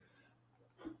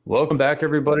Welcome back,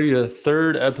 everybody, to the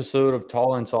third episode of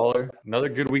Tall and Taller. Another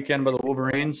good weekend by the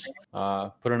Wolverines.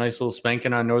 Put a nice little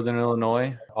spanking on Northern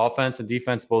Illinois. Offense and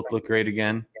defense both look great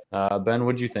again. Ben,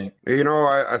 what did you think?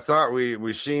 I thought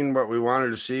we seen what we wanted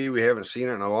to see. We haven't seen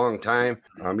it in a long time.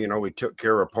 We took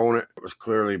care of opponent. It was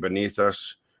clearly beneath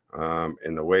us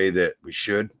in the way that we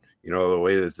should, the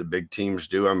way that the big teams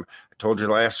do. I told you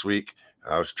last week,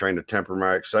 I was trying to temper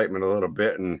my excitement a little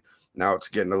bit, and now it's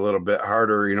getting a little bit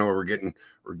harder.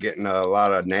 We're getting a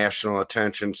lot of national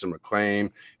attention, some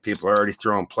acclaim. People are already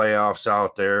throwing playoffs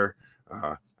out there.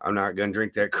 I'm not going to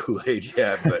drink that Kool-Aid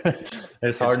yet, but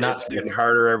it's hard not to. It's getting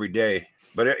harder every day.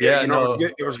 But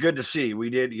it was good to see. We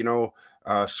did,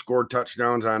 scored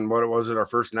touchdowns on what it was at our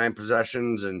first 9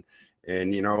 possessions, and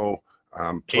played.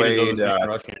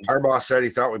 Harbaugh said he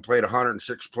thought we played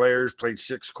 106 players, played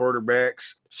 6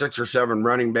 quarterbacks, 6 or 7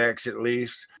 running backs at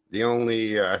least.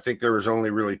 I think there was only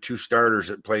really 2 starters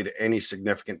that played any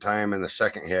significant time in the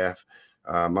second half.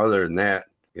 Other than that,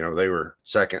 they were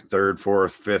second, third,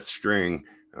 fourth, fifth string.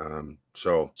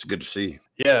 So it's good to see.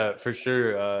 Yeah, for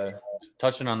sure.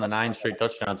 Touching on the 9 straight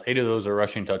touchdowns, 8 of those are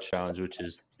rushing touchdowns, which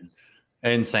is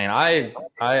insane.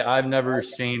 I've never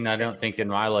seen, I don't think in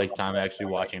my lifetime actually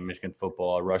watching Michigan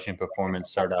football, a rushing performance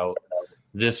start out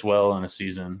this well in a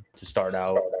season to start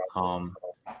out.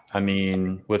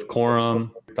 With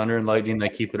Corum, Thunder and Lightning, they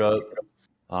keep it up.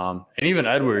 And even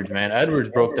Edwards, man. Edwards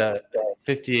broke that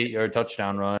 58-yard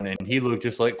touchdown run, and he looked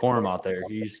just like Corum out there.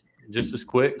 He's just as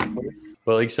quick.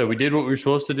 But like you said, we did what we were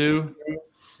supposed to do.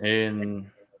 And,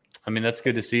 that's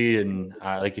good to see. And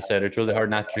like you said, it's really hard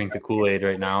not to drink the Kool-Aid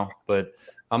right now. But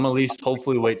I'm at least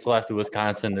hopefully wait till after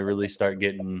Wisconsin to really start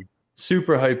getting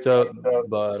super hyped up.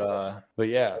 But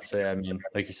yeah,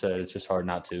 like you said, it's just hard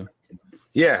not to.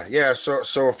 Yeah.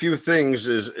 So a few things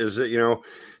is that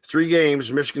 3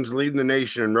 games, Michigan's leading the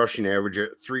nation in rushing average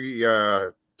at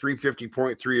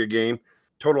 350.3 a game.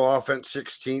 Total offense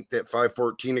 16th at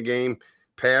 514 a game.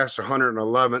 Pass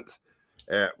 111th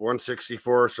at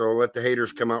 164. So let the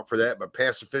haters come out for that. But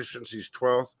pass efficiency is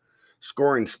 12th.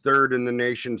 Scoring's 3rd in the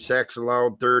nation. Sacks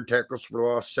allowed 3rd. Tackles for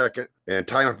loss 2nd. And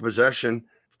time of possession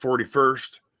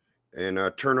 41st. And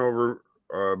turnover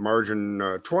margin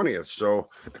 20th. So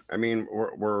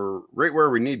we're right where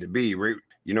we need to be. Right,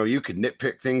 you could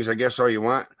nitpick things, I guess, all you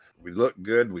want. We look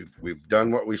good. We've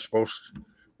done what we've supposed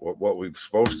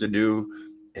to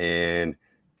do, and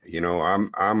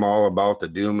I'm all about the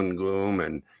doom and gloom,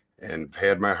 and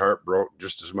had my heart broke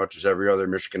just as much as every other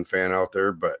Michigan fan out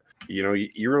there. But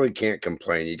you really can't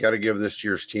complain. You got to give this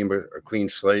year's team a clean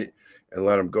slate and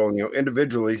let them go.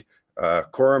 Individually,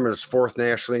 Corum is 4th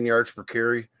nationally in yards per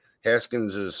carry.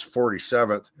 Haskins is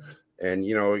 47th. And,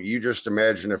 you just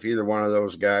imagine if either one of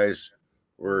those guys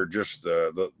were just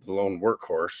the lone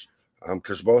workhorse,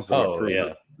 because both of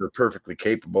them they're perfectly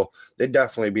capable. They'd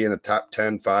definitely be in the top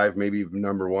 10, 5, maybe even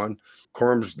number 1.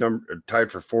 Corum's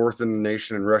tied for 4th in the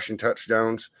nation in rushing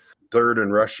touchdowns, 3rd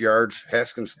in rush yards.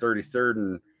 Haskins 33rd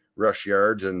in rush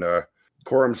yards, and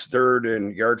Corum's 3rd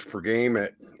in yards per game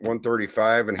at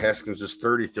 135, and Haskins is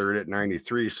 33rd at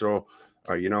 93. So,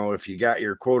 if you got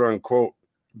your quote-unquote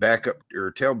backup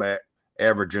or tailback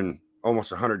averaging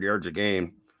almost 100 yards a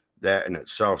game, that in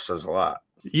itself says a lot.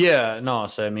 Yeah, no,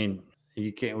 so,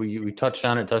 you can't – we touched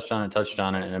on it,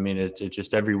 and, it's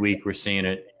just every week we're seeing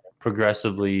it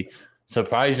progressively,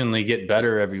 surprisingly get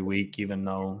better every week, even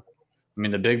though,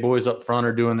 the big boys up front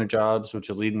are doing their jobs,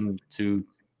 which is leading to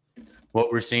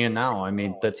what we're seeing now.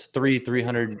 That's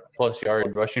 300-plus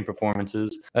yard rushing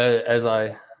performances.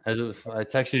 I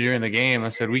texted you during the game, I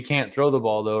said, we can't throw the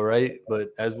ball though, right? But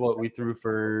as what we threw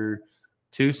for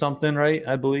 2 something, right?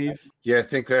 I believe. Yeah, I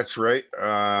think that's right.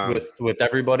 With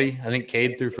everybody, I think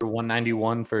Cade threw for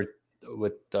 191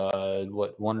 with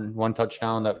one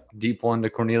touchdown, that deep one to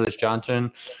Cornelius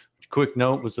Johnson. Quick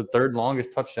note, was the 3rd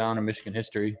longest touchdown in Michigan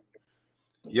history.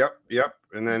 Yep.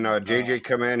 And then JJ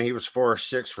come in, he was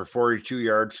 4-6 for 42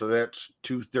 yards, so that's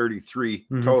 233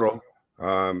 total.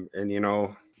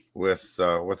 With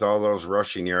all those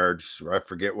rushing yards, I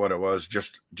forget what it was,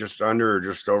 just under or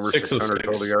just over 600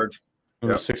 total yards. It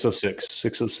was 606.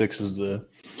 606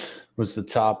 was the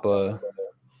top,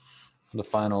 the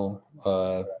final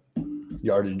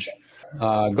yardage.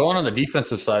 Going on the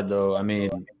defensive side, though,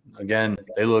 again,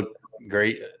 they look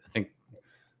great. I think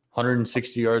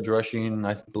 160 yards rushing,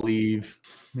 I believe.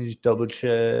 Let me just double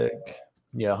check.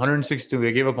 Yeah, 162.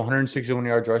 They gave up 161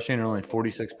 yards rushing and only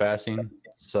 46 passing.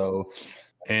 So.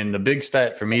 And the big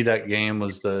stat for me that game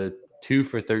was the 2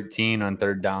 for 13 on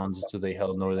 3rd downs. So they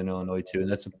held Northern Illinois to,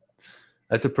 and that's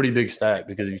a pretty big stat,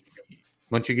 because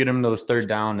once you get them those 3rd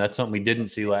down, that's something we didn't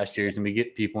see last year. Is when we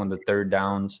get people into 3rd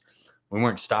downs we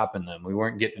weren't stopping them. We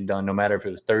weren't getting it done, no matter if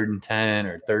it was 3rd and 10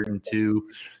 or 3rd and 2.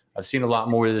 I've seen a lot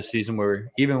more this season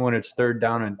where even when it's 3rd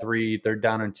down and 3, 3rd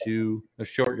down and 2, the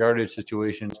short yardage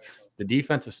situations, the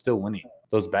defense is still winning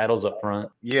those battles up front.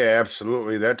 Yeah,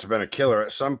 absolutely. That's been a killer.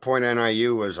 At some point,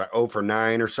 NIU was 0 for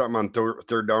 9 or something on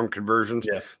third down conversions.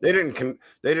 Yeah. They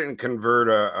didn't convert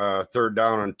a 3rd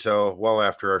down until well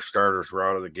after our starters were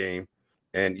out of the game.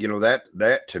 And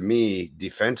that to me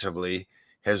defensively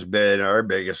has been our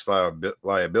biggest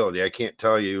liability. I can't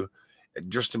tell you,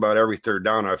 just about every 3rd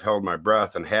down I've held my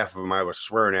breath, and half of them I was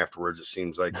swearing afterwards. It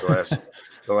seems like the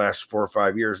last 4 or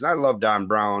 5 years. And I love Don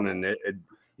Brown, and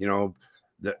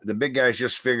the big guys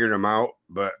just figured him out,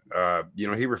 but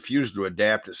he refused to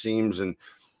adapt, it seems, in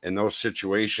those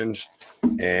situations.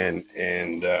 And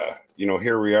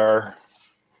here we are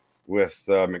with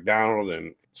McDonald,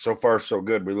 and so far so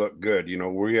good. We look good.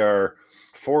 We are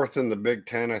 4th in the Big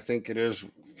Ten, I think it is,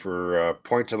 for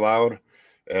points allowed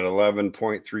at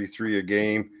 11.33 a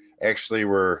game. Actually,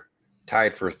 we're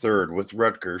tied for 3rd with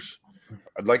Rutgers.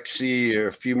 I'd like to see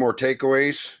a few more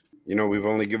takeaways. We've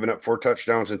only given up 4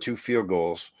 touchdowns and 2 field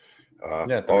goals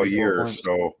all year. Points.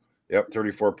 So,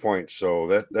 34 points.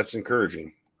 So that's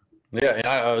encouraging. Yeah,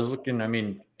 I was looking.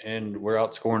 And we're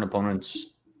outscoring opponents.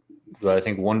 I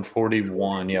think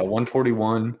 141. Yeah,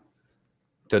 141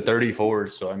 to 34.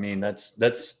 So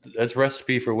that's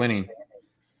recipe for winning,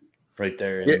 right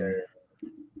there. And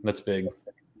that's big.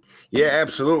 Yeah,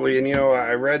 absolutely. And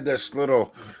I read this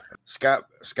little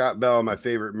Scott Bell, my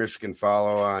favorite Michigan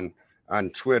follow on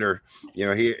Twitter.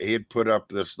 He had put up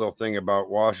this little thing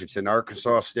about Washington.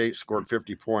 Arkansas State scored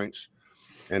 50 points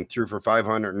and threw for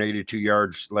 582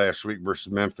 yards last week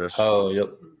versus Memphis. Oh, yep.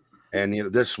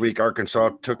 And this week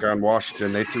Arkansas took on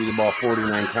Washington. They threw the ball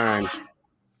 49 times,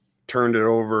 turned it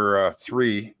over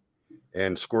 3,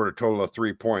 and scored a total of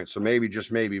 3 points. So maybe,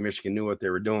 just maybe, Michigan knew what they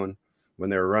were doing when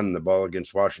they were running the ball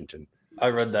against Washington. I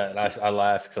read that. I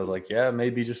laughed because I was like, yeah,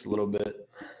 maybe just a little bit.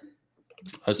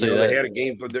 I say they had a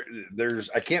game, but there's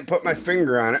I can't put my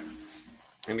finger on it.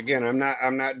 And again,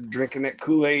 I'm not drinking that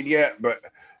Kool-Aid yet, but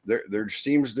there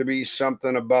seems to be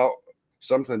something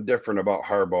different about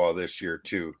Harbaugh this year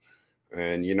too.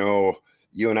 And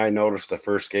you and I noticed the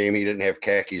first game he didn't have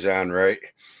khakis on, right?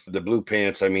 The blue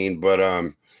pants,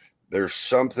 but there's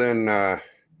something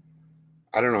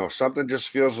I don't know, something just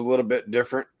feels a little bit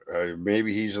different.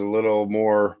 Maybe he's a little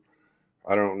more,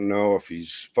 I don't know if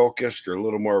he's focused or a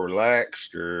little more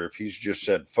relaxed, or if he's just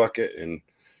said, fuck it. And,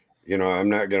 I'm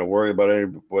not going to worry about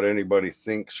what anybody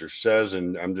thinks or says,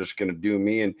 and I'm just going to do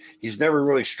me. And he's never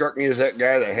really struck me as that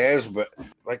guy that has, but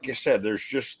like you said, there's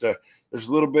just, there's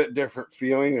a little bit different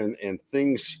feeling, and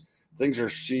things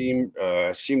seem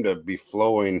to be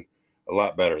flowing a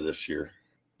lot better this year.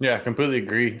 Yeah, I completely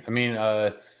agree.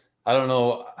 I don't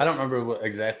know. I don't remember what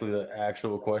exactly the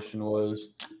actual question was.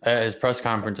 At his press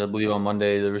conference, I believe on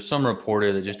Monday, there was some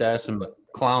reporter that just asked him a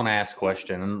clown-ass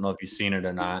question. I don't know if you've seen it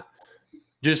or not.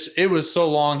 It was so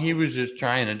long. He was just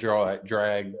trying to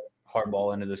drag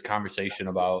Harbaugh into this conversation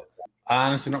about, I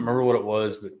honestly don't remember what it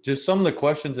was, but just some of the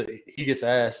questions that he gets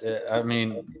asked.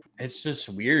 It's just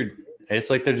weird. It's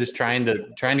like they're just trying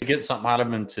to get something out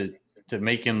of him to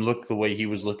make him look the way he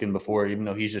was looking before, even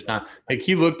though he's just not. Like,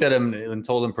 he looked at him and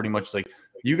told him pretty much like,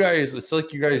 you guys, it's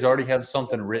like you guys already have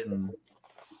something written.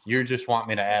 You just want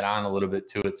me to add on a little bit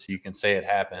to it so you can say it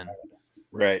happened.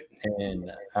 Right.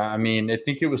 And I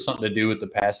think it was something to do with the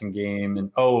passing game.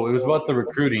 And it was about the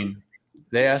recruiting.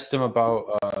 They asked him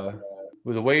about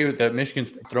with the way that Michigan's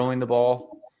throwing the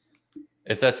ball,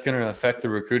 if that's going to affect the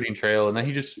recruiting trail. And then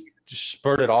he just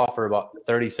spurted off for about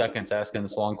 30 seconds asking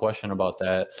this long question about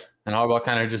that. And Harbaugh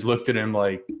kind of just looked at him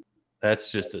like,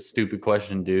 that's just a stupid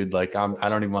question, dude. Like, I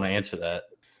don't even want to answer that.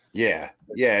 Yeah.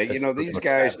 These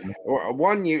guys,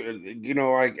 one,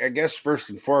 I guess first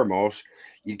and foremost,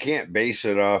 you can't base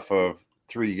it off of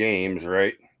 3 games,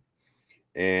 right?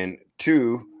 And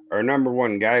 2, our number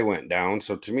 1 guy went down.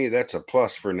 So to me, that's a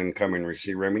plus for an incoming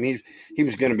receiver. He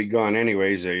was going to be gone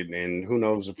anyways. And who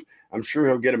knows I'm sure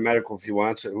he'll get a medical if he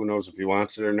wants it. Who knows if he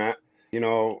wants it or not?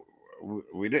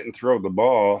 We didn't throw the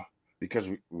ball because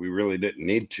we really didn't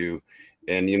need to.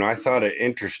 And, I thought it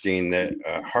interesting that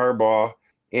Harbaugh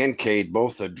and Cade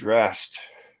both addressed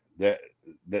that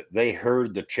they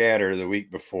heard the chatter the week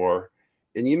before.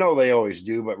 And they always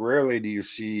do, but rarely do you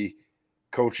see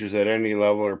coaches at any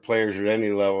level or players at any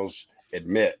levels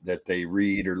admit that they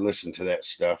read or listen to that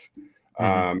stuff.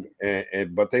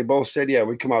 Mm-hmm. But they both said, yeah,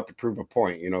 we come out to prove a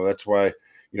point. That's why,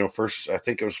 first, I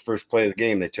think it was first play of the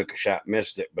game, they took a shot,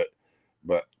 missed it, but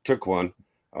took one.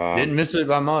 Didn't miss it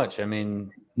by much. No,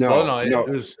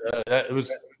 it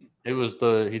was It was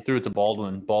he threw it to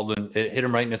Baldwin. Baldwin, it hit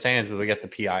him right in his hands, but we got the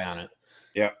PI on it.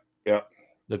 Yeah. Yeah.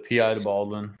 The PI to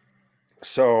Baldwin.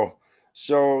 So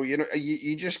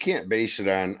you just can't base it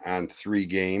on 3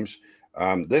 games.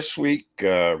 This week,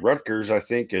 Rutgers, I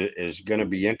think, is going to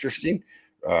be interesting.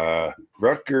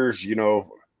 Rutgers,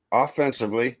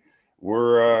 offensively,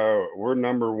 we're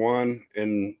number 1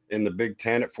 in the Big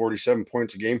Ten at 47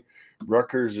 points a game.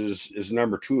 Rutgers is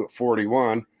number 2 at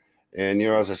 41, and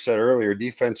as I said earlier,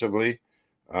 defensively,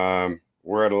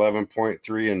 we're at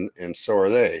 11.3, and so are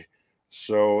they.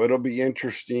 So it'll be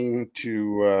interesting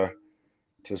to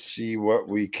see what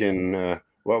we can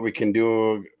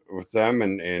do with them,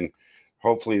 and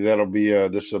hopefully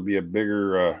this will be a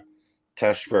bigger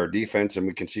test for our defense, and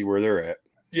we can see where they're at.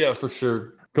 Yeah, for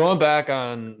sure. Going back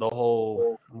on the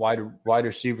whole wide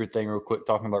receiver thing real quick,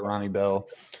 talking about Ronnie Bell.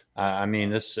 I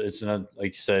mean, it's like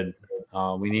you said,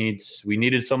 we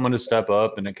needed someone to step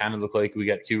up, and it kind of looked like we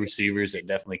got 2 receivers that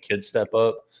definitely could step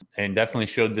up, and definitely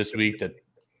showed this week that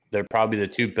they're probably the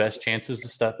 2 best chances to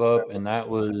step up, and that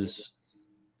was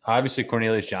obviously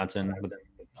Cornelius Johnson with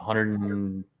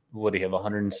 100. What do you have?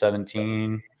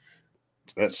 117.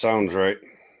 That sounds right.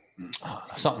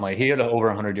 Something like he had over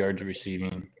 100 yards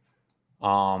receiving.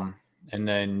 And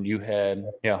then you had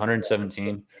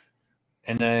 117,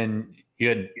 and then you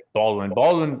had Baldwin.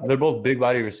 They're both big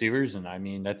body receivers, and I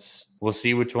mean we'll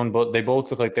see which one. But they both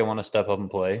look like they want to step up and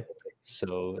play,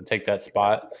 so take that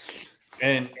spot.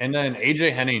 And then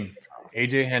AJ Henning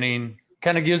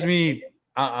kind of gives me,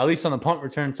 at least on the punt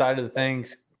return side of the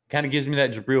things, kind of gives me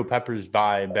that Jabril Peppers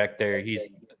vibe back there. He's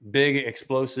big,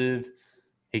 explosive.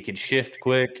 He can shift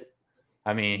quick.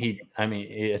 I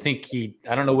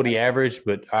don't know what he averaged,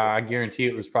 but I guarantee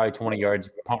it was probably 20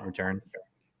 yards punt return.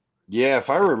 Yeah,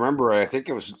 if I remember right, I think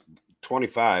it was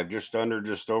 25, just under,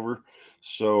 just over.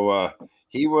 So I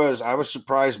was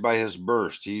surprised by his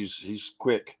burst. He's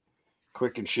quick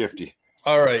and shifty.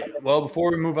 All right. Well, before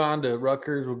we move on to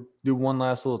Rutgers, we'll do one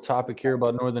last little topic here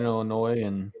about Northern Illinois.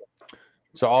 And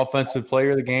so offensive player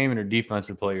of the game or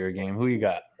defensive player of the game? Who you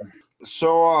got?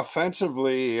 So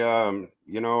offensively,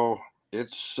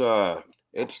 it's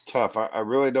tough. I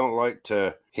really don't like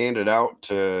to hand it out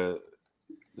to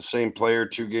the same player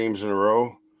 2 games in a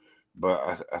row,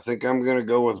 but I think I'm going to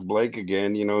go with Blake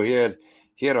again. He had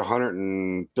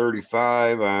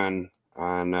 135 on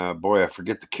boy, I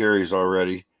forget the carries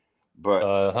already,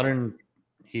 but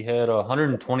he had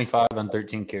 125 on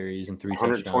 13 carries and 3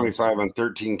 touchdowns. 125 on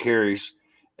 13 carries,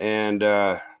 and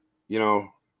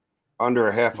under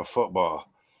a half a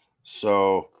football.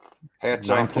 So hats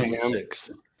off to him.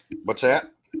 What's that?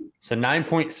 So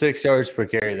 9.6 yards per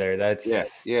carry there. That's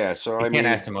yeah. So I can't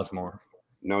ask him much more.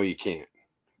 No, you can't.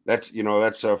 That's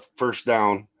a first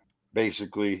down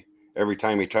basically every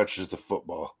time he touches the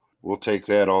football. We'll take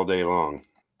that all day long.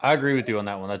 I agree with you on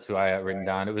that one. That's who I had written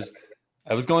down.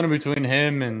 I was going in between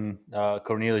him and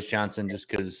Cornelius Johnson just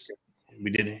because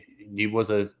he was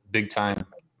a big time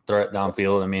threat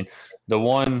downfield. I mean, the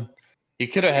one he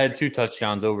could have had 2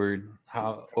 touchdowns over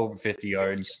 50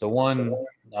 yards. The one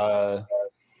I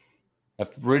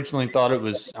originally thought it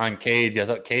was on Cade. I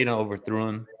thought Cade overthrew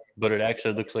him, but it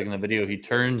actually looks like in the video he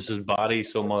turns his body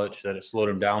so much that it slowed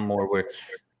him down more. Where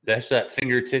that's that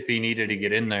fingertip he needed to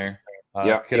get in there.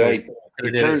 He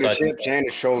turned his hips and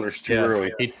his shoulders too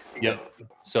early.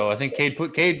 So I think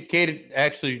Cade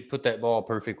actually put that ball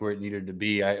perfect where it needed to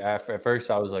be. At first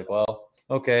I was like, well,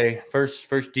 okay, first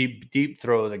deep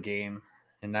throw of the game,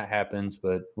 and that happens.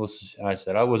 But I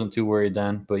said I wasn't too worried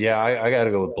then. But yeah, I got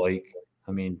to go with Blake.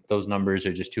 I mean, those numbers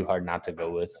are just too hard not to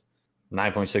go with.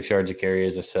 9.6 yards a carry,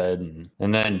 as I said,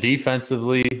 and then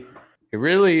defensively,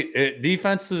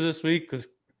 defenses this week was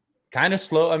kind of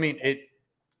slow. I mean,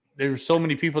 there were so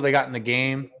many people that got in the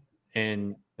game,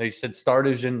 and they said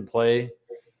starters didn't play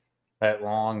that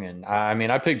long. And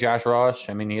I picked Josh Ross.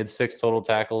 I mean, he had 6 total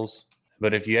tackles.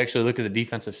 But if you actually look at the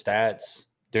defensive stats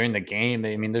during the game,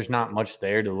 I mean, there's not much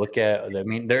there to look at. I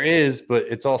mean, there is, but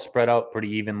it's all spread out pretty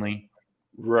evenly.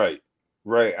 Right.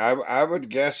 I would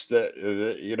guess that,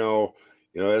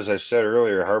 as I said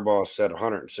earlier, Harbaugh said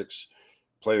 106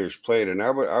 players played, and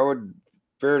I would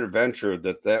fair to venture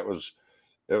that was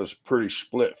pretty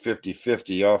split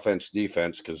 50-50 offense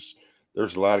defense, because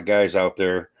there's a lot of guys out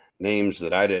there, names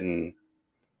that I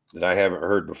haven't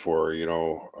heard before,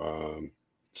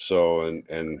 so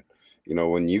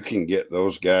when you can get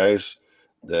those guys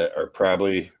that are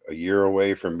probably a year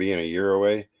away from being a year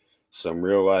away, some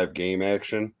real live game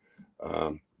action,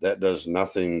 that does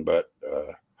nothing but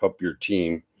help your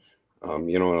team,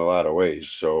 in a lot of ways.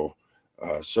 So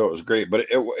it was great, but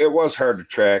it was hard to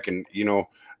track, and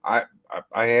I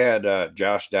had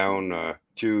Josh down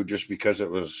too, just because it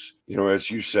was,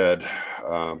 as you said,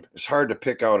 it's hard to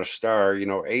pick out a star.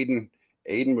 Aiden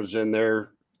was in there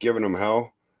giving them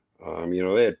hell.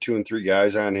 They had 2 and 3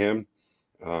 guys on him.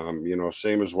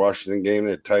 Same as Washington game,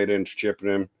 they had tight ends chipping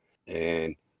him,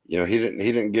 and he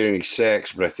didn't get any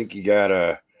sacks, but I think he got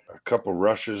a couple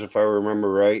rushes if I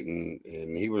remember right,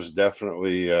 and he was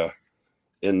definitely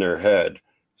in their head.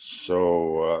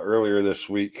 So earlier this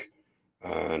week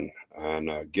on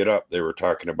Get Up, they were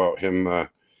talking about him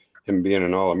being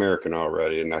an All-American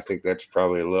already, and I think that's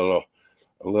probably a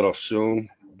little soon,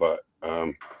 but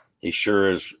he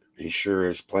sure is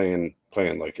playing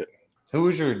like it. Who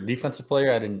was your defensive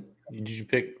player? Did you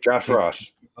pick Josh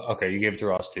Ross? Okay, you gave it to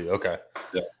Ross too. Okay.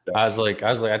 Yeah. I was like,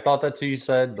 I thought that's who you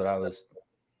said, but I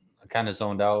kind of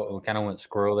zoned out. I kind of went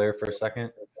squirrel there for a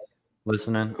second,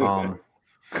 listening. All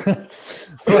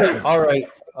right.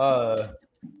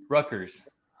 Rutgers.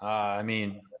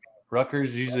 Rutgers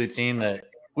is usually a team that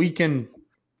we can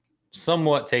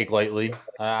somewhat take lightly.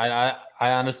 I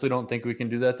honestly don't think we can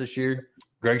do that this year.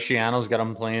 Greg Schiano's got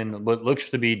them playing what looks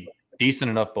to be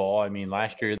decent enough ball.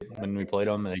 Last year when we played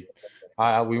them,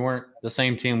 we weren't the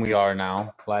same team we are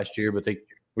now last year, but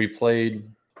we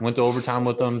went to overtime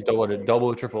with them,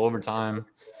 double, triple overtime.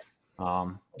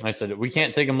 Like I said, we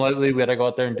can't take them lightly. We got to go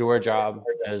out there and do our job.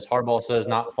 As Harbaugh says,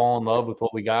 not fall in love with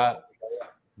what we got,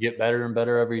 get better and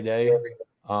better every day.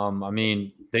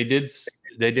 They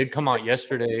did come out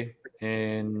yesterday,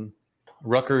 and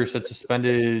Rutgers had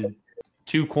suspended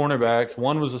 2 cornerbacks.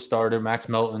 One was a starter, Max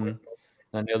Melton,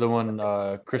 and the other one,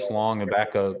 Chris Long, a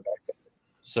backup.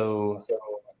 So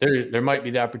there might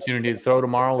be the opportunity to throw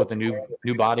tomorrow with a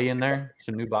new body in there,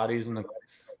 some new bodies in the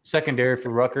secondary for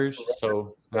Rutgers.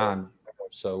 So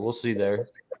we'll see there.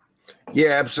 Yeah,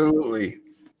 absolutely.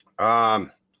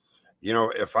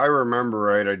 If I remember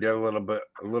right, I did a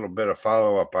little bit of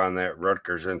follow up on that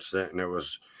Rutgers incident, and it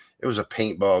was a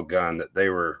paintball gun that they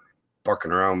were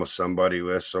fucking around with somebody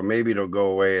with. So maybe it'll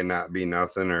go away and not be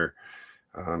nothing, or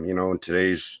in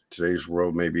today's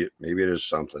world, maybe it is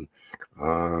something.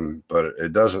 But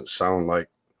it doesn't sound like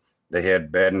they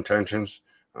had bad intentions.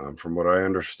 From what I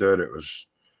understood, it was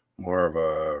more of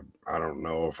I don't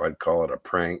know if I'd call it a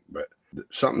prank, but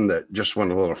something that just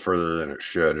went a little further than it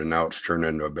should, and now it's turned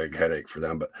into a big headache for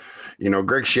them. But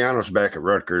Greg Schiano's back at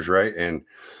Rutgers, right? And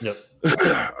yep.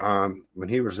 When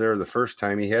he was there the first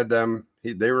time, he had them.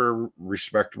 They were a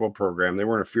respectable program. They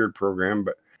weren't a feared program,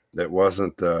 but that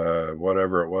wasn't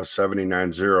whatever it was,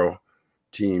 79-0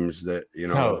 teams that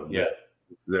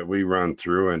that we run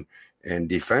through, and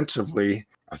defensively,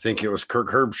 I think it was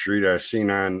Kirk Herbstreit I seen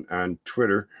on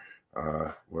Twitter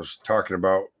was talking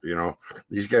about,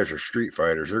 these guys are street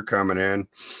fighters. They're coming in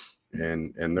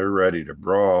and they're ready to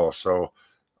brawl. So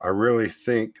I really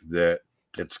think that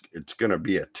it's going to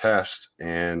be a test.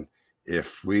 And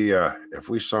if we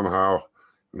somehow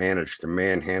manage to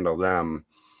manhandle them,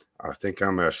 I think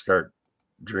I'm going to start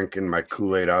drinking my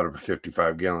Kool-Aid out of a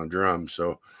 55-gallon drum.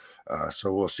 So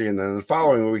we'll see. And then the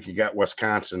following week, you got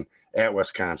Wisconsin at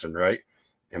Wisconsin, right?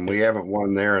 And we haven't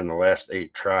won there in the last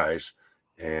 8 tries.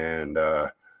 And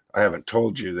I haven't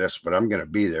told you this, but I'm going to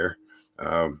be there.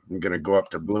 I'm going to go up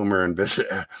to Bloomer and visit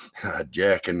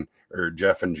Jeff and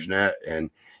Jeanette and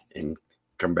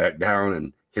come back down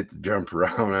and hit the jump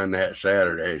around on that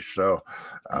Saturday. So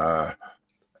I'm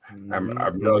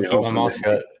really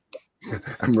hoping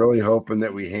I'm really hoping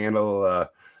that we handle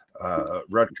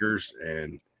Rutgers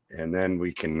and then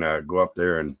we can go up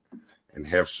there and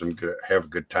have a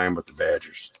good time with the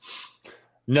Badgers.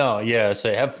 No, yeah,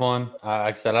 so have fun.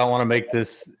 Like I said, I don't want to make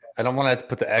this. I don't want to have to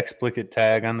put the explicit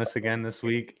tag on this again this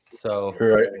week. So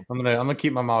right. I'm gonna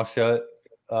keep my mouth shut.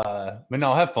 But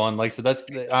no, have fun. Like so, that's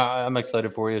I'm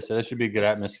excited for you. So that should be a good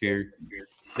atmosphere.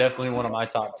 Definitely one of my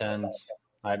top 10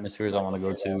 atmospheres I want to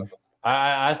go to.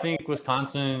 I think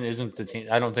Wisconsin isn't the team.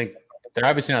 I don't think they're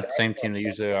obviously not the same team they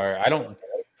usually are. I'm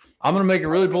gonna make a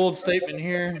really bold statement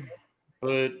here.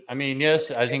 But,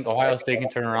 yes, I think Ohio State can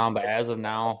turn around. But as of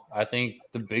now, I think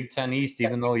the Big Ten East,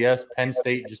 even though, yes, Penn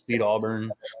State just beat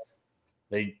Auburn,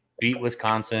 they beat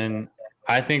Wisconsin.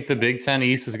 I think the Big Ten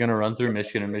East is going to run through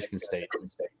Michigan and Michigan State.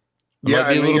 Yeah,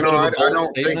 I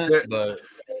don't think that. But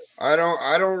I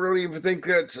don't really even think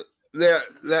that's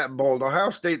that bold. Ohio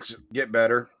State's get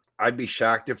better. I'd be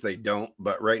shocked if they don't.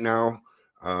 But right now,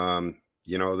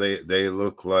 they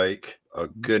look like a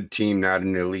good team, not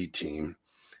an elite team.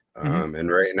 And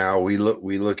right now we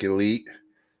look elite,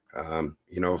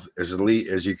 as elite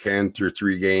as you can through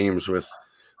 3 games with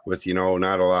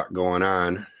not a lot going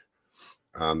on.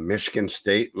 Michigan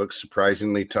State looks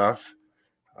surprisingly tough.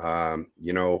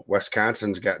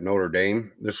 Wisconsin's got Notre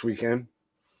Dame this weekend.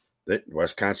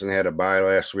 Wisconsin had a bye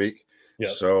last week.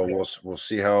 Yep. So we'll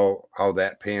see how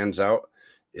that pans out.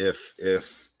 If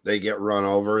they get run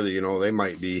over, they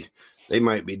might be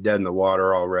dead in the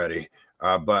water already.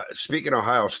 But speaking of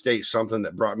Ohio State, something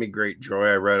that brought me great joy,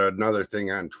 I read another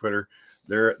thing on Twitter.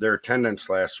 Their attendance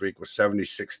last week was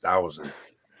 76,000.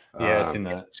 Yeah, I've seen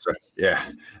that.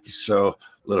 So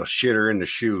little shitter in the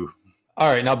shoe. All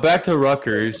right, now back to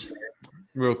Rutgers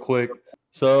real quick.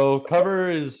 So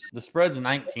the spread's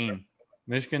 19.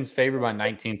 Michigan's favored by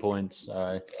 19 points.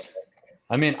 I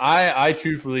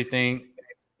truthfully think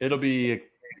it'll be a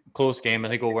close game. I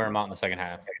think we'll wear them out in the second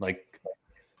half. I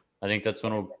think that's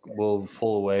when we'll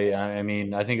pull away. I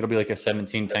think it'll be like a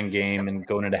 17-10 game and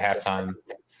going into halftime,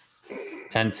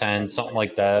 10-10, something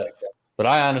like that. But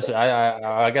I honestly,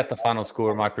 I got the final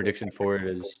score. My prediction for it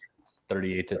is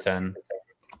 38-10.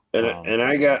 And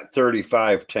I got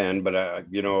 35-10, but a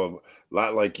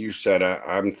lot like you said,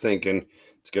 I'm thinking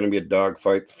it's going to be a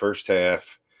dogfight the first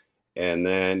half, and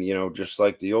then just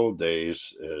like the old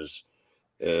days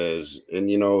and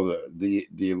the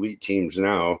elite teams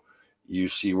now, you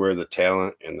see where the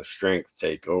talent and the strength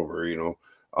take over.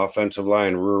 Offensive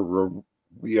line,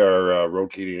 we are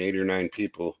rotating 8 or 9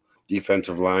 people.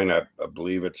 Defensive line, I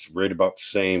believe it's right about the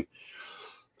same.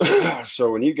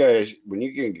 So when you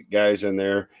get guys in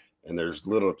there and there's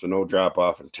little to no drop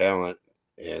off in talent,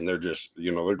 and they're just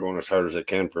they're going as hard as they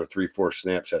can for 3-4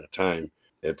 snaps at a time,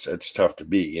 it's tough to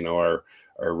beat. Our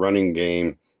running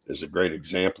game is a great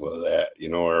example of that.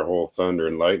 Our whole Thunder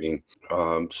and Lightning.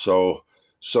 So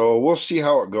we'll see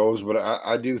how it goes, but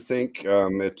I do think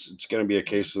it's going to be a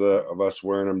case of us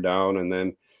wearing them down, and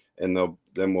then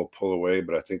we'll pull away.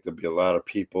 But I think there'll be a lot of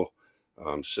people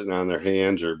sitting on their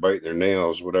hands or biting their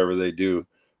nails, whatever they do,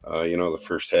 the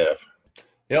first half.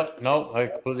 Yeah, no, I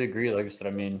completely agree. Like I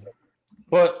said,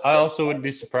 but I also wouldn't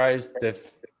be surprised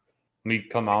if we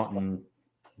come out and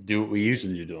do what we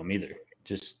usually do to them either.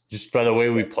 Just by the way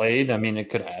we played, it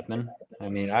could happen.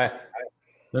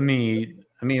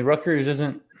 Rutgers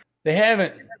they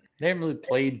haven't really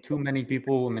played too many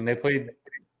people. They played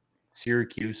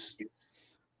Syracuse,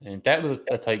 and that was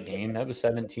a tight game. That was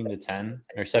 17-10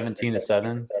 or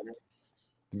 17-7.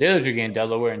 The other game,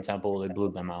 Delaware and Temple, they blew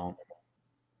them out.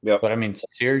 Yeah, but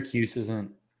Syracuse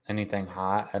isn't anything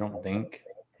hot, I don't think.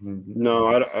 No,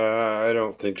 I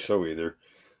don't think so either.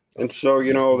 And so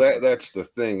that's the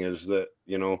thing, is that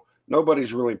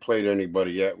nobody's really played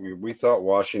anybody yet. We thought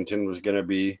Washington was going to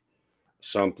be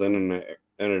something, and it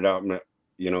ended up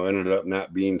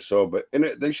not being so. But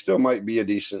they still might be a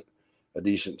decent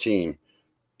team.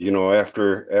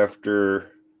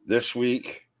 After this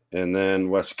week, and then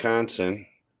Wisconsin,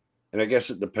 and I guess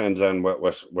it depends on what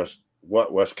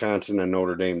Wisconsin and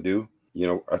Notre Dame do.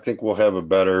 I think we'll have a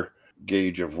better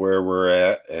gauge of where we're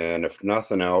at, and if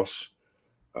nothing else,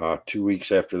 2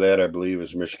 weeks after that, I believe,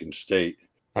 is Michigan State,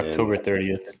 October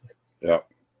 30th. Yeah,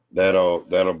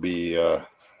 that'll be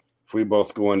if we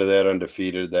both go into that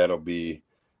undefeated, that'll be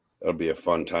a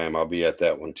fun time. I'll be at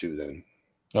that one too then.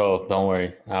 Oh, don't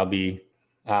worry, I'll be.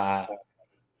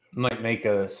 Might make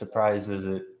a surprise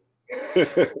visit.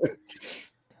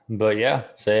 But yeah,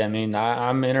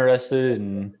 I'm interested,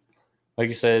 and like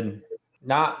you said,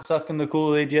 not sucking the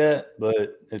Kool-Aid yet,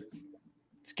 but it's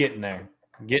getting there.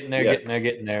 Getting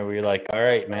there. Where you're like, all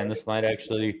right, man, this might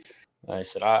actually. I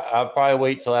said I'll probably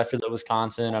wait till after the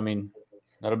Wisconsin.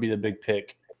 That'll be the big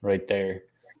pick right there.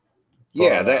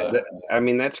 Yeah,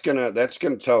 that's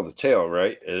gonna tell the tale,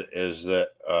 right? Is that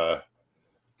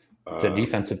the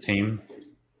defensive team?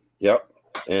 Yep,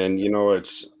 and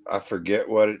I forget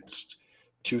what it's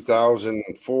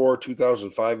 2004,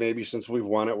 2005, maybe, since we've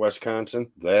won at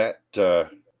Wisconsin. That's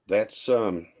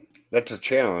a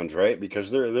challenge, right?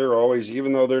 Because they're always,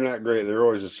 even though they're not great, they're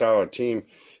always a solid team.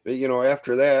 But,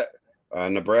 after that,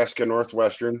 Nebraska,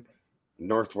 Northwestern's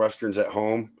at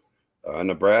home.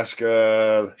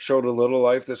 Nebraska showed a little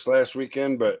life this last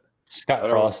weekend, but Scott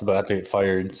Frost about to get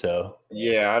fired. So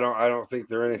yeah, I don't think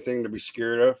they're anything to be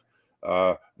scared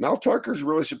of. Mel Tucker's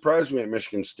really surprised me at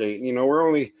Michigan State. We're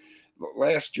only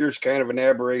last year's kind of an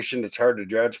aberration. It's hard to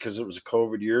judge because it was a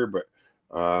COVID year, but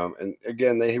and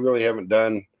again, they really haven't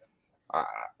done.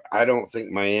 I don't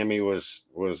think Miami was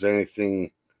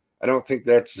anything. I don't think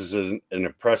that's as an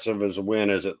impressive as a win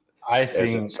as it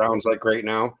sounds like right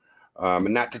now.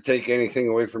 And not to take anything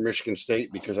away from Michigan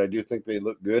State, because I do think they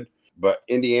look good. But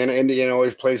Indiana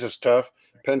always plays us tough.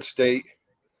 Penn State,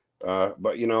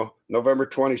 but November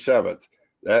 27th.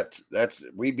 That's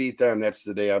we beat them. That's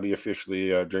the day I'll be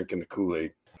officially drinking the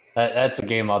Kool-Aid. That's a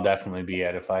game I'll definitely be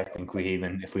at if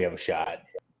we have a shot.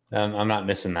 I'm not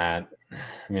missing that.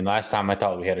 Last time I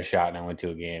thought we had a shot and I went to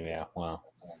a game. Yeah, well,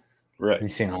 right.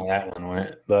 We've seen how that one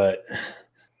went, but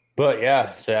But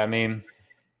yeah, so I mean,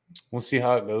 we'll see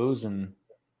how it goes, and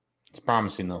it's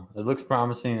promising though. It looks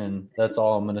promising, and that's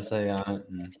all I'm gonna say on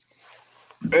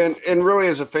it. And really,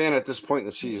 as a fan at this point in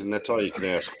the season, that's all you can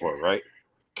ask for, right?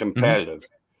 Competitive.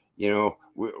 You know,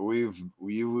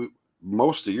 you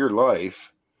most of your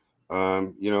life,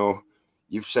 you know,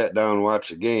 you've sat down and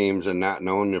watched the games and not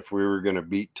known if we were going to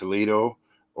beat Toledo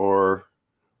or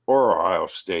Ohio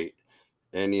State.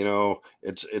 And you know,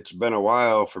 it's been a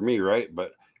while for me, right?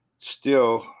 But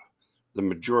still, the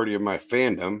majority of my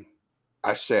fandom,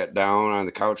 I sat down on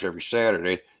the couch every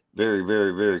Saturday, very,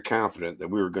 very, very confident that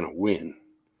we were going to win,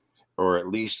 or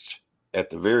at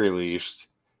the very least,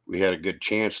 we had a good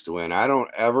chance to win. I don't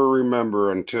ever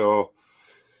remember until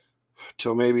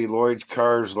maybe Lloyd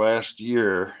Carr's last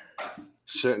year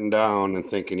sitting down and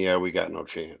thinking, yeah, we got no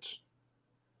chance.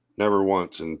 Never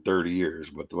once in 30 years,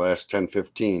 but the last 10,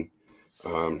 15,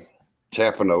 it's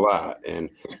happened a lot. And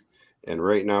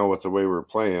right now with the way we're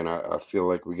playing, I feel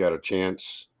like we got a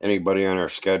chance. Anybody on our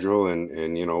schedule,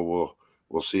 and you know,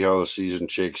 we'll see how the season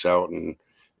shakes out, and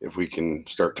if we can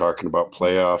start talking about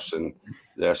playoffs and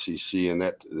the SEC and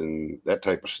that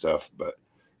type of stuff. But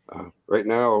right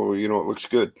now, you know, it looks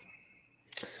good.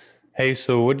 Hey,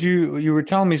 so would you were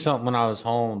telling me something when I was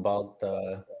home about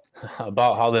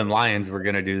about how them Lions were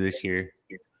gonna do this year?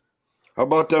 How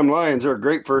about them Lions? They're a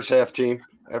great first half team.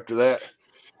 After that,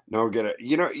 no, get it.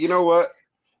 You know what?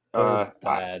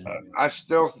 Bad. I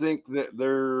still think that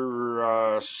they're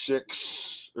a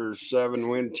 6 or 7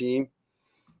 win team,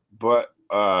 but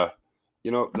you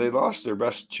know, they lost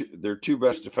their two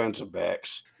best defensive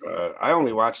backs. I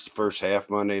only watched the first half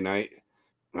Monday night,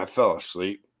 and I fell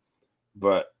asleep.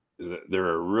 But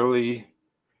they're a really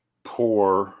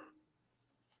poor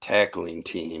tackling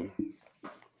team,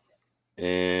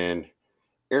 and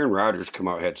Aaron Rodgers come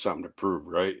out had something to prove,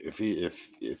 right? If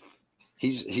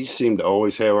he seemed to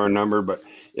always have our number, but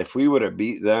if we would have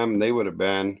beat them, they would have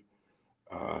been.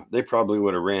 They probably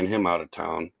would have ran him out of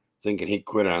town, thinking he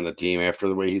quit on the team after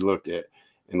the way he looked at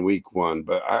in week 1.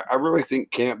 But I really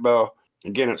think Campbell.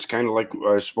 Again, it's kind of like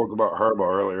I spoke about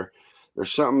Harbaugh earlier.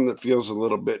 There's something that feels a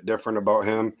little bit different about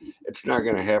him. It's not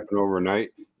going to happen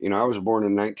overnight. You know, I was born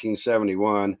in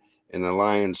 1971, and the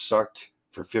Lions sucked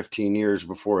for 15 years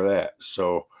before that.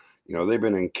 So, you know,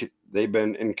 they've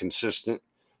been inconsistent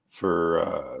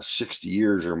for 60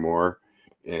 years or more,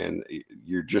 and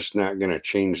you're just not going to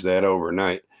change that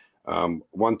overnight.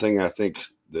 One thing I think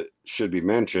that should be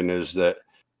mentioned is that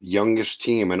youngest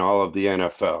team in all of the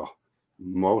NFL,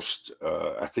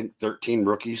 I think 13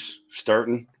 rookies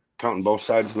starting, counting both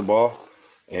sides of the ball,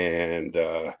 and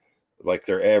like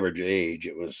their average age,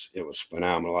 it was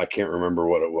phenomenal. I can't remember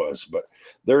what it was, but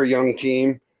they're a young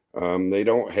team. They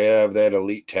don't have that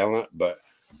elite talent, but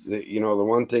you know, the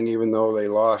one thing, even though they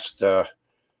lost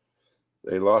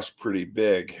pretty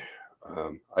big.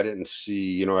 I didn't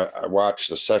see, you know, I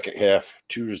watched the second half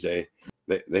Tuesday.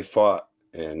 They fought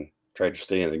and tried to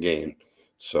stay in the game.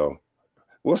 So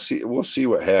we'll see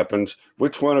what happens.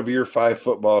 Which one of your 5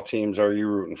 football teams are you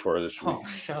rooting for this week? Oh,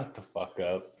 shut the fuck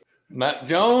up. Mac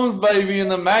Jones, baby, in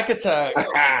the Mac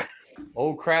Attack.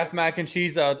 Old Kraft mac and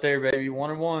cheese out there, baby.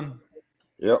 1-1.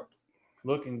 Yep.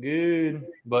 Looking good.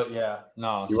 But yeah,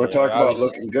 no. You want to talk about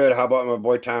looking good? How about my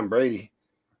boy Tom Brady?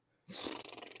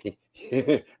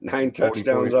 9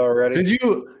 touchdowns already.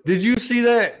 Did you see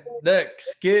that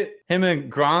skit? Him and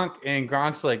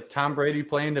Gronk's like, Tom Brady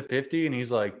playing to 50, and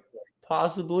he's like,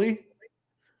 possibly.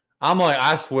 I'm like,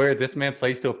 I swear this man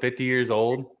plays till 50 years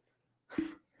old.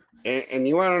 And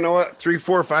you want to know what? 3,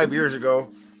 4, 5 years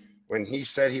ago, when he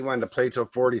said he wanted to play till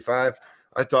 45,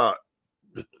 I thought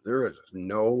there is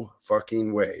no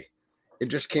fucking way. It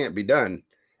just can't be done.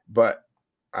 But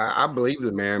I believe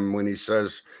the man when he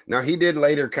says. Now, he did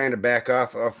later kind of back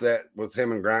off that with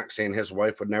him and Gronk saying his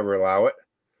wife would never allow it.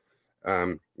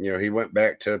 You know, he went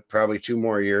back to probably 2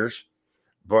 more years.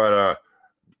 But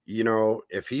you know,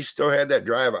 if he still had that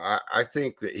drive, I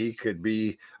think that he could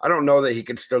be. I don't know that he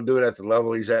could still do it at the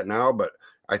level he's at now, but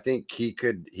I think he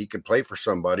could play for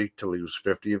somebody till he was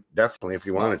 50, definitely, if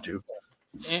he wanted to.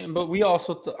 But we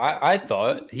also, I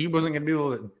thought he wasn't going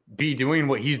to be doing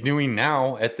what he's doing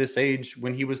now at this age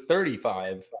when he was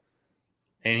 35.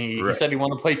 And he said he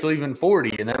wanted to play till even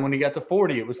 40. And then when he got to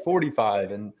 40, it was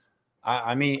 45. And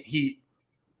I mean,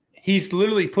 he's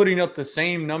literally putting up the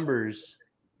same numbers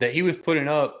that he was putting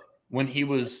up when he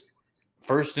was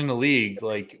first in the league,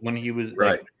 like when he was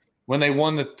like, when they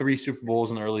won the 3 Super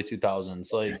Bowls in the early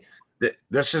 2000s. Like,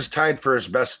 this is tied for his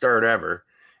best start ever.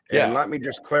 And let me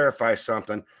just clarify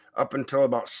something. Up until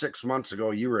about 6 months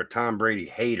ago, you were a Tom Brady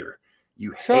hater.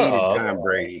 You hated Tom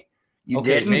Brady. You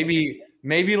okay, didn't?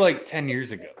 maybe like 10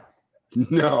 years ago.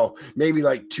 No, maybe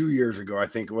like 2 years ago, I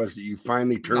think it was, that you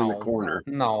finally turned the No, corner.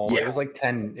 no, Yeah. it was like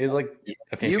 10. It was like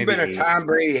okay, You've maybe been a 8. Tom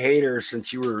Brady hater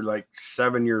since you were like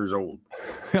 7 years old.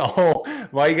 Oh,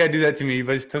 why you gotta do that to me? You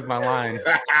just took my line.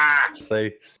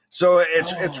 Say So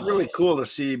it's really cool to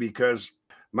see, because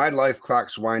my life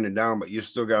clock's winding down, but you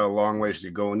still got a long ways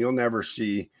to go, and you'll never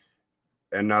see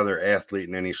another athlete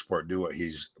in any sport do what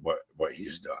he's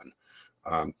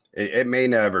done. It may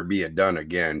never be done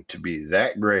again, to be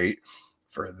that great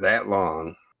for that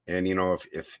long. And you know,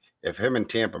 if him and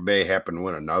Tampa Bay happen to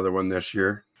win another one this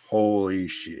year, holy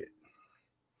shit!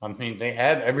 I mean, they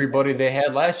had everybody they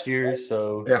had last year,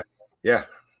 so Yeah.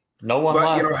 no one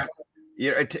But left.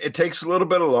 it takes a little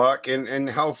bit of luck, and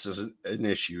health is an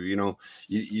issue. You know,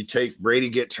 you take Brady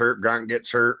gets hurt, Gronk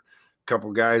gets hurt, a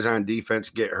couple guys on defense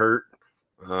get hurt,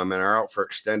 and are out for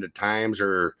extended times,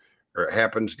 or it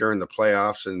happens during the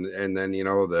playoffs, and then you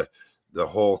know the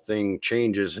whole thing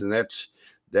changes, and that's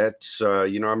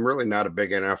you know, I'm really not a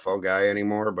big NFL guy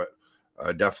anymore, but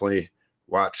definitely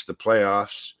watch the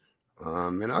playoffs,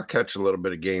 and I'll catch a little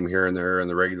bit of game here and there in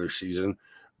the regular season,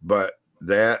 but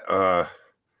that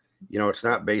you know, it's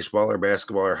not baseball or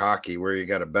basketball or hockey where you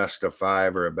got a best of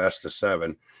 5 or a best of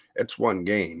 7. It's one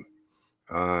game,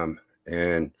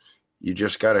 and you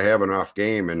just got to have an off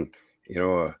game, and you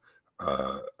know,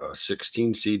 a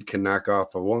 16 seed can knock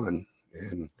off a 1,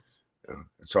 and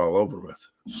it's all over with.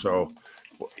 So,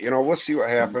 you know, we'll see what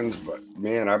happens, but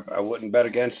man, I wouldn't bet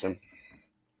against him.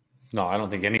 No, I don't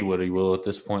think anybody will at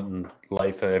this point in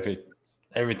life.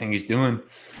 Everything he's doing,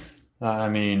 I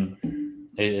mean,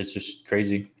 it's just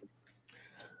crazy.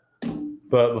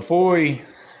 But before we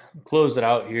close it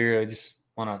out here, I just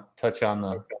want to touch on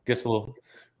I guess we'll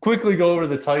quickly go over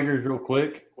the Tigers real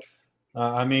quick.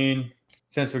 I mean,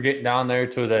 since we're getting down there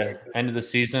to the end of the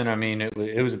season, I mean, it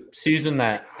was a season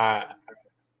that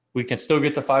we can still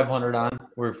get the 500 on.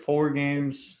 We're 4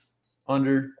 games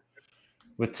under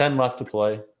with 10 left to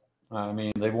play. I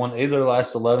mean, they've won 8 of their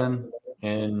last 11,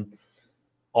 and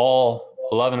all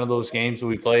 11 of those games that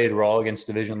we played were all against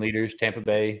division leaders: Tampa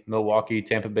Bay, Milwaukee,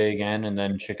 Tampa Bay again, and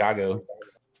then Chicago.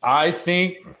 I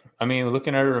think, I mean,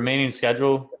 looking at our remaining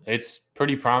schedule, it's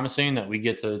pretty promising that we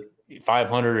get to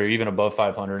 500 or even above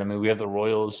 500. I mean, we have the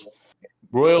Royals,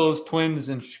 Twins,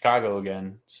 and Chicago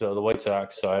again. So the White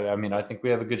Sox. So, I mean, I think we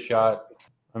have a good shot.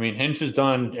 I mean, Hinch has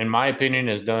done, in my opinion,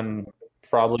 has done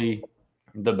probably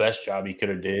the best job he could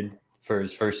have did for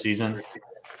his first season.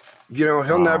 You know,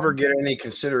 he'll never get any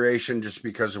consideration just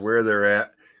because of where they're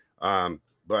at.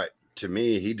 But to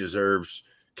me, he deserves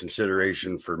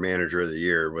consideration for manager of the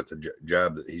year with the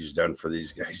job that he's done for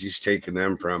these guys. He's taken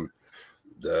them from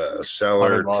the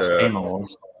cellar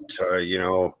to, you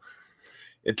know,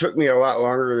 it took me a lot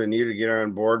longer than you to get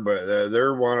on board, but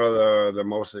they're one of the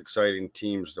most exciting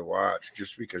teams to watch,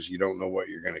 just because you don't know what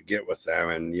you're going to get with them.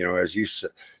 And, you know, as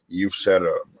you've said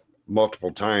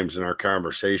multiple times in our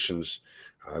conversations,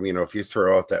 you know, if you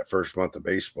throw out that first month of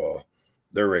baseball,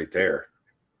 they're right there.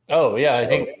 Oh yeah, so, I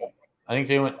think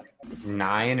they went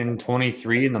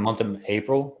 9-23 in the month of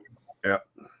April. Yeah,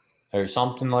 or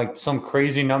something, like some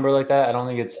crazy number like that. I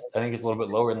think it's a little bit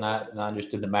lower than that. And I just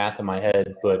did the math in my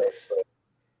head, but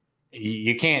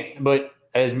you can't. But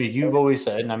as you've always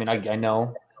said, and I mean, I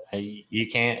know you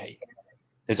can't.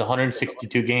 It's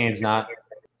 162 games, not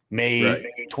May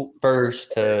 1st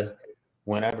to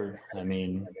whenever. I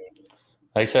mean.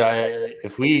 Like I said,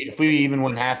 if we even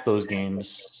win half those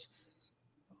games,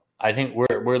 I think we're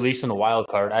at least in the wild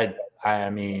card. I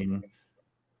mean,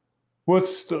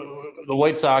 what's the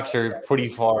White Sox are pretty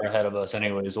far ahead of us,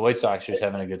 anyways. The White Sox just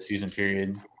having a good season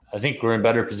period. I think we're in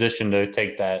better position to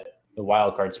take the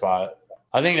wild card spot.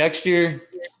 I think next year,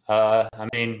 I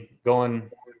mean,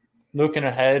 looking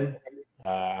ahead,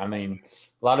 I mean,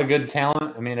 a lot of good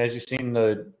talent. I mean, as you've seen,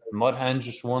 the Mud Hens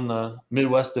just won the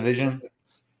Midwest Division.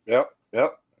 Yep.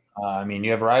 I mean,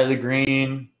 you have Riley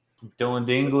Green, Dylan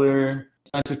Dingler,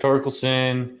 Spencer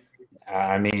Torkelson.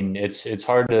 I mean, it's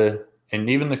hard to, and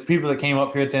even the people that came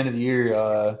up here at the end of the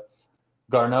year,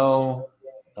 Garneau,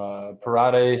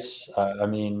 Paredes. I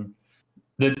mean,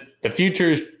 the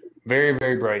future is very,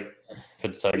 very bright for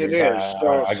the Tigers. It is.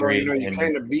 So agree. You know, you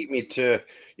kind of beat me to,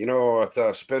 you know,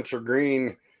 with Spencer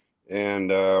Green and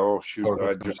I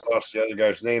just lost the other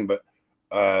guy's name, but.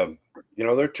 You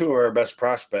know, they're 2 of our best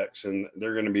prospects, and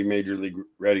they're going to be major league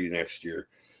ready next year.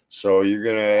 So you're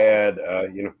going to add,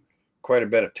 you know, quite a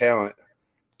bit of talent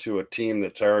to a team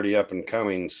that's already up and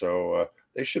coming. So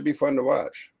they should be fun to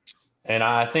watch. And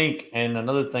I think, and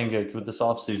another thing with this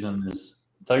offseason is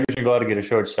Tigers are going to go out to get a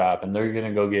shortstop, and they're going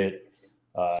to go get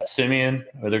Simeon,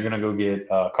 or they're going to go get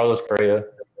Carlos Correa.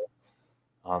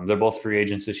 They're both free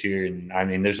agents this year, and I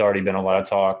mean, there's already been a lot of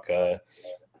talk.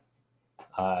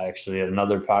 Actually,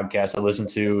 another podcast I listen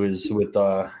to is with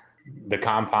the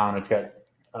Compound. It's got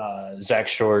Zach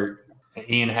Short,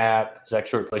 Ian Happ. Zach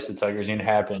Short plays the Tigers. Ian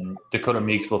Happ and Dakota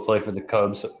Meeks will play for the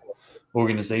Cubs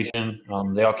organization.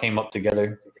 They all came up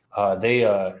together.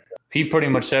 He pretty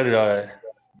much said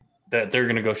that they're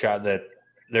going to go that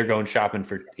they're going shopping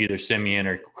for either Simeon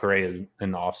or Correa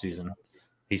in the offseason.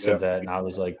 He said that, and I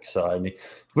was like, so I mean,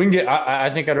 we can get. I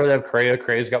think I'd rather have Correa.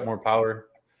 Correa's got more power.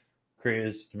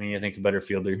 Correa's, to me, I think, a better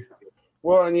fielder.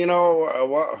 Well, and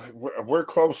we're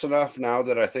close enough now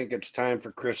that I think it's time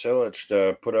for Chris Ilitch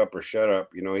to put up or shut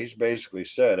up. He's basically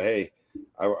said, "Hey,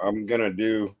 I'm gonna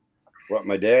do what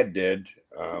my dad did.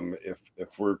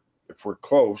 If we're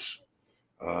close,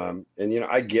 and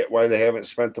I get why they haven't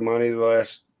spent the money the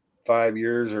last 5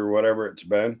 years or whatever it's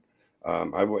been.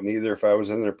 I wouldn't either if I was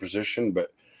in their position,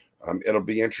 but it'll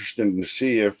be interesting to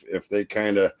see if they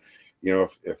kind of,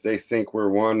 if they think we're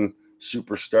one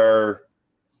superstar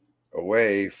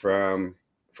away from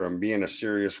being a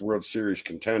serious World Series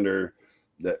contender,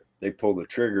 that they pull the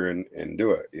trigger and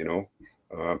do it.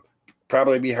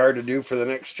 Probably be hard to do for the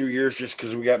next 2 years just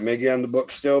because we got Miggy on the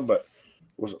book still, but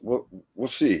we'll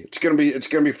see. It's gonna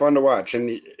be fun to watch,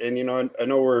 and I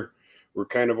know we're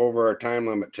kind of over our time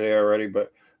limit today already,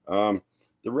 but the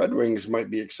Red Wings might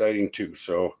be exciting too.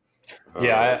 So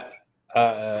yes,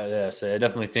 I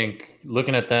definitely think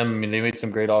looking at them, I mean, they made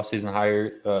some great offseason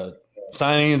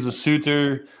signings of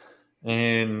Suter,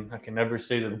 and I can never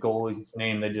say the goalie's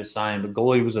name they just signed, but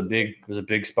goalie was a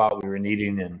big spot we were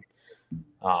needing, and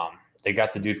they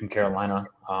got the dude from Carolina.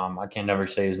 I can never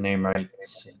say his name right.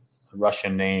 It's a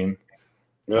Russian name.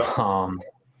 Yeah.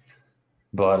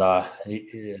 But I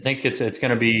think it's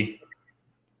going to be.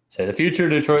 Say the future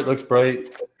of Detroit looks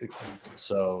bright.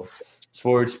 So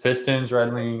sports, Pistons,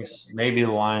 Red Wings, maybe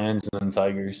the Lions, and then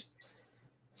Tigers.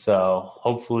 So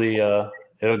hopefully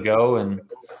it'll go and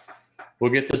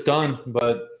we'll get this done.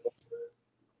 But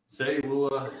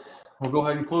we'll go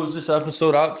ahead and close this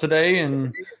episode out today,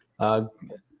 and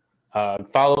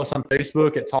follow us on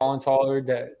Facebook at Tall and Taller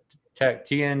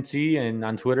TNT, and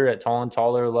on Twitter at Tall and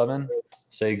Taller 11.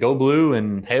 Say go blue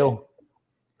and hail.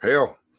 Hail.